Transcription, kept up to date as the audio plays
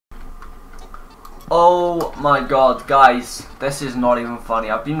Oh my god, guys, this is not even funny.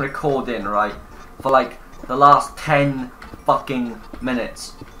 I've been recording, right, for like the last 10 fucking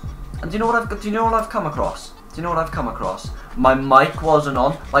minutes. And do you know what I've come across? My mic wasn't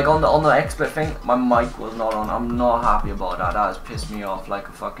on. Like on the expert thing, my mic was not on. I'm not happy about that. That has pissed me off like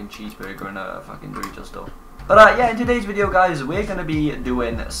a fucking cheeseburger in a fucking Dorito store. But yeah, in today's video, guys, we're gonna be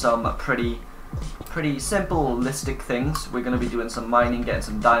doing some pretty simplistic things. We're gonna be doing some mining, getting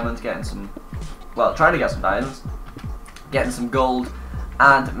some diamonds, trying to get some diamonds, getting some gold,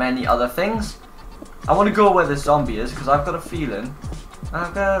 and many other things. I want to go where the zombie is because I've got a feeling.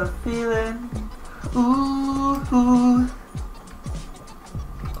 Ooh.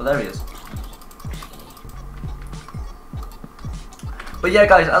 Oh, there he is. But yeah,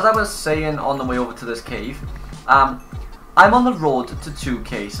 guys, as I was saying on the way over to this cave, I'm on the road to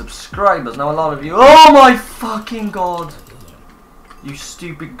 2K subscribers. Now, a lot of you, oh my fucking god, you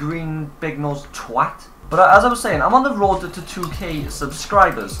stupid green big nose twat. But as I was saying, I'm on the road to 2K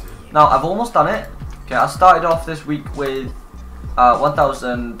subscribers. Now, I've almost done it. Okay, I started off this week with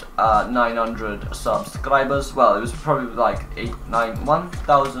 1,900 subscribers. Well, it was probably like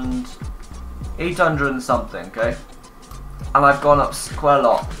 1,800 and something, okay? And I've gone up quite a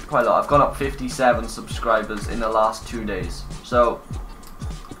lot. I've gone up 57 subscribers in the last 2 days. So,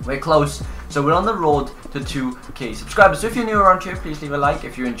 we're close. So we're on the road to 2K subscribers. So if you're new around here, please leave a like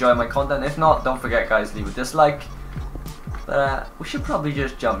if you enjoy my content. If not, don't forget, guys, leave a dislike. But we should probably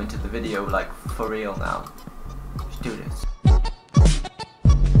just jump into the video, like, for real now. Let's do this.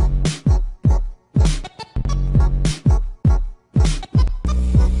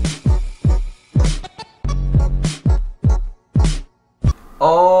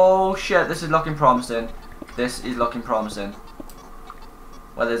 Oh shit, this is looking promising.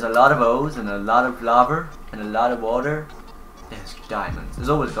 Well, there's a lot of O's and a lot of lava and a lot of water. There's diamonds. There's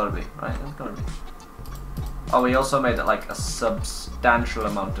always gotta be, right? There's gotta be. Oh, we also made like a substantial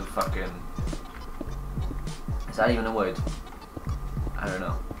amount of fucking... Is that even a word? I don't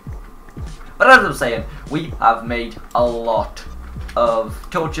know. But as I'm saying, we have made a lot of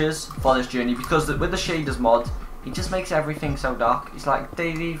torches for this journey because with the shaders mod, it just makes everything so dark. It's like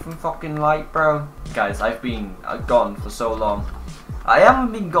daily from fucking light, bro. Guys, I've been gone for so long. I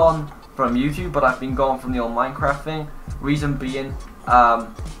haven't been gone from YouTube, but I've been gone from the old Minecraft thing. Reason being,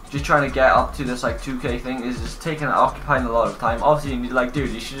 just trying to get up to this like 2K thing is just occupying a lot of time. Obviously, you're like, dude,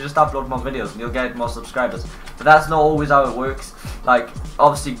 you should just upload more videos and you'll get more subscribers. But that's not always how it works. Like,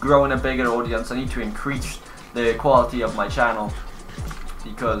 obviously, growing a bigger audience, I need to increase the quality of my channel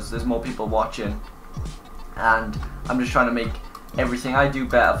because there's more people watching. And I'm just trying to make everything I do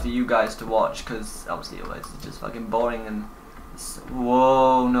better for you guys to watch, because obviously otherwise it's just fucking boring and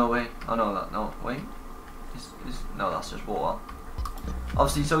whoa, no way. Oh no, no, wait. No, that's just water.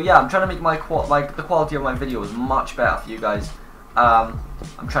 Obviously, so yeah, I'm trying to make the quality of my videos much better for you guys. I'm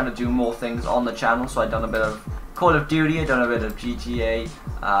trying to do more things on the channel, so I've done a bit of Call of Duty, I've done a bit of GTA,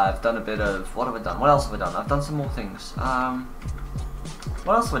 I've done a bit of, what have I done? What else have I done? I've done some more things.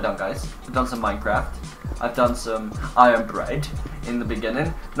 What else have I done, guys? I've done some Minecraft. I've done some Iron Bread in the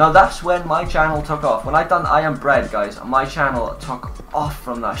beginning. Now that's when my channel took off. When I done Iron Bread, guys, my channel took off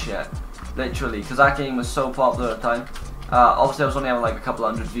from that shit. Literally, because that game was so popular at the time. Obviously I was only having like a couple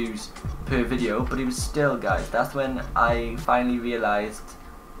hundred views per video, but it was still, guys, that's when I finally realised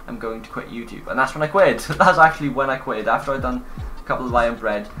I'm going to quit YouTube. And that's when I quit. That's actually when I quit. After I'd done a couple of Iron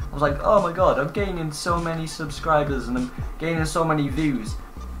Bread, I was like, oh my god, I'm gaining so many subscribers and I'm gaining so many views.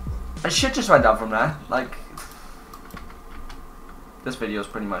 And shit just went down from there. Like, this video is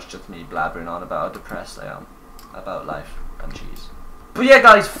pretty much just me blabbering on about how depressed I am about life and cheese. But yeah,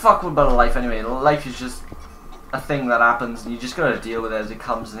 guys, fuck about life anyway. Life is just a thing that happens and you just gotta deal with it as it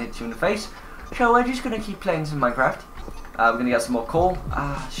comes and hits you in the face. So we're just gonna keep playing some Minecraft. We're gonna get some more coal.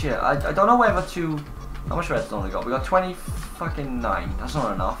 Shit, I don't know whether to... How much redstone we got? We got 29. That's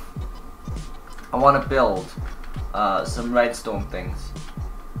not enough. I want to build some redstone things.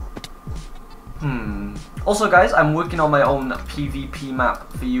 Also, guys, I'm working on my own PvP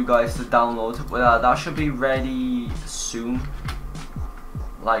map for you guys to download. That should be ready soon.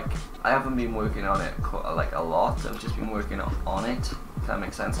 Like, I haven't been working on it like a lot. I've just been working on it. If that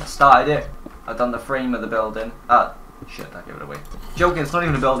makes sense. I started it. I've done the frame of the building. Shit, I gave it away. Joking, it's not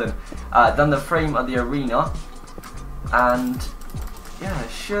even a building. Done the frame of the arena, and yeah,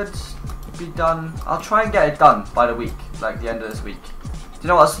 it should be done. I'll try and get it done by the week, like the end of this week. Do you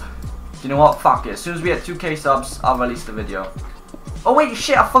know what? Fuck it. As soon as we get 2K subs, I'll release the video. Oh wait,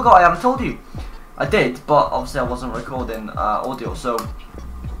 shit! I forgot. I haven't told you. I did, but obviously I wasn't recording audio. So,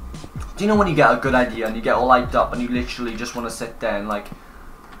 do you know when you get a good idea and you get all hyped up and you literally just want to sit there and like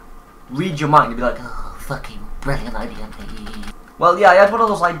read your mind. You'd be like, oh, fucking brilliant idea, mate. Well, yeah, I had one of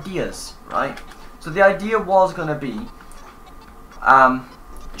those ideas, right? So the idea was gonna be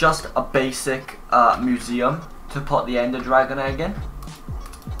just a basic museum to put the Ender Dragon egg in.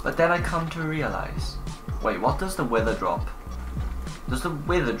 But then I come to realize, wait, what does the Wither drop? Does the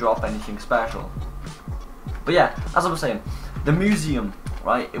Wither drop anything special? But yeah, as I was saying, the museum,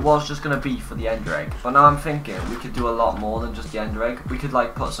 right, it was just going to be for the Ender egg. But now I'm thinking we could do a lot more than just the Ender egg. We could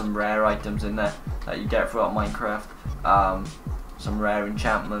like put some rare items in there that you get throughout Minecraft. Some rare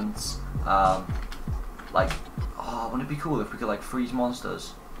enchantments. Like, oh, wouldn't it be cool if we could like freeze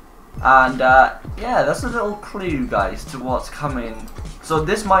monsters? And yeah, that's a little clue, guys, to what's coming. So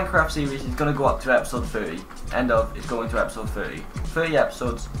this Minecraft series is going to go up to episode 30. End of is going to episode 30. 30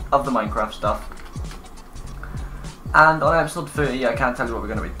 episodes of the Minecraft stuff. And on episode 30, I can't tell you what we're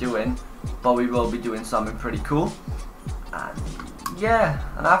going to be doing, but we will be doing something pretty cool. And yeah,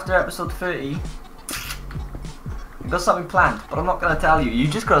 and after episode 30, we've got something planned, but I'm not going to tell you. You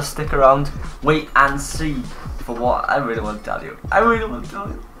just got to stick around, wait and see for what I really want to tell you. I really want to tell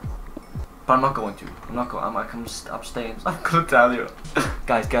you. But I'm not going to. I'm not going. I'm staying. I'm gonna tell you.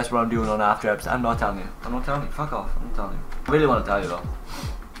 Guys, guess what I'm doing on after episode. I'm not telling you. I'm not telling you. Fuck off. I'm not telling you. I really want to tell you though.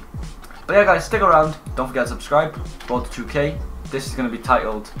 But yeah, guys, stick around. Don't forget to subscribe. Road to 2K. This is gonna be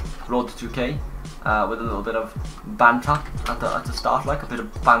titled Road to 2K, with a little bit of banter at the start, like a bit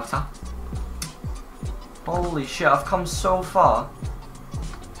of banter. Holy shit! I've come so far.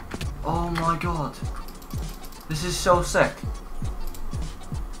 Oh my god. This is so sick.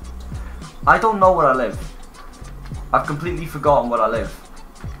 I don't know where I live. I've completely forgotten where I live.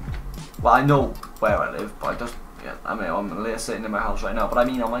 Well, I know where I live, but I just, yeah, I mean, I'm sitting in my house right now, but I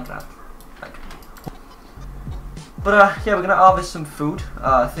mean on Minecraft. Like. But yeah, we're gonna harvest some food.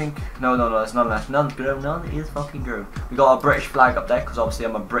 I think, no, it's none left. None is fucking grew. We got a British flag up there, because obviously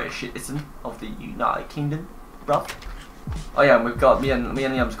I'm a British citizen of the United Kingdom, bruv. Oh yeah, and we've got, me and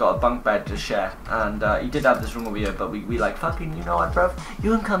Liam's got a bunk bed to share, and he did have this room over here, but we like, fucking, you know what, bruv, you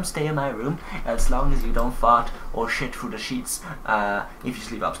can come stay in my room, as long as you don't fart or shit through the sheets, if you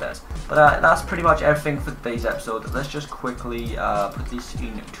sleep upstairs. But that's pretty much everything for today's episode. Let's just quickly put this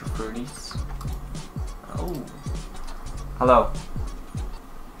into furnace. Oh. Hello.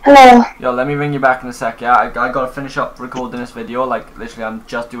 Hello. Yo, let me ring you back in a sec, yeah? I gotta finish up recording this video, like, literally I'm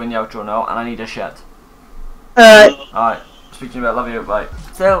just doing the outro now, and I need a shit. Alright, speak to you about, love you, bye.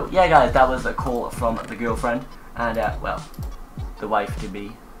 So, yeah guys, that was a call from the girlfriend, and well, the wife to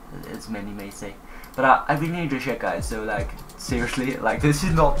be, as many may say. But I really need your shit, guys, so like, seriously, like, this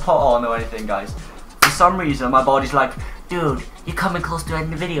is not put on or anything, guys. For some reason, my body's like, dude, you're coming close to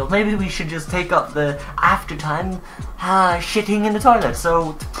ending the video, maybe we should just take up the after time, shitting in the toilet.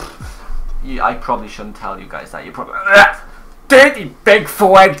 So, yeah, I probably shouldn't tell you guys that, you probably, dirty big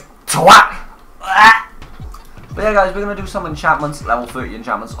forehead twat. But yeah guys, we're going to do some enchantments, level 30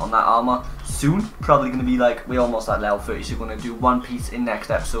 enchantments on that armor soon. Probably going to be like, we're almost at level 30, so we're going to do one piece in next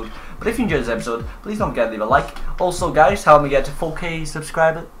episode. But if you enjoyed this episode, please don't forget to leave a like. Also guys, help me get to 4K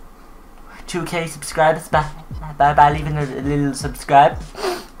subscribers, 2K subscribers by leaving a little subscribe.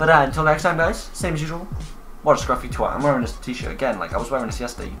 But until next time guys, same as usual. What a scruffy twat. I'm wearing this t-shirt again, like I was wearing this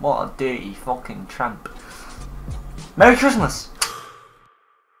yesterday. What a dirty fucking tramp. Merry Christmas!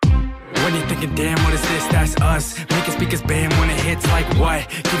 When you're thinking, damn, what is this? That's us. Making speakers bam when it hits like what?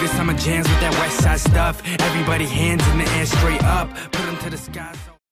 Give it summer jams with that west side stuff. Everybody hands in the air straight up. Put them to the sky.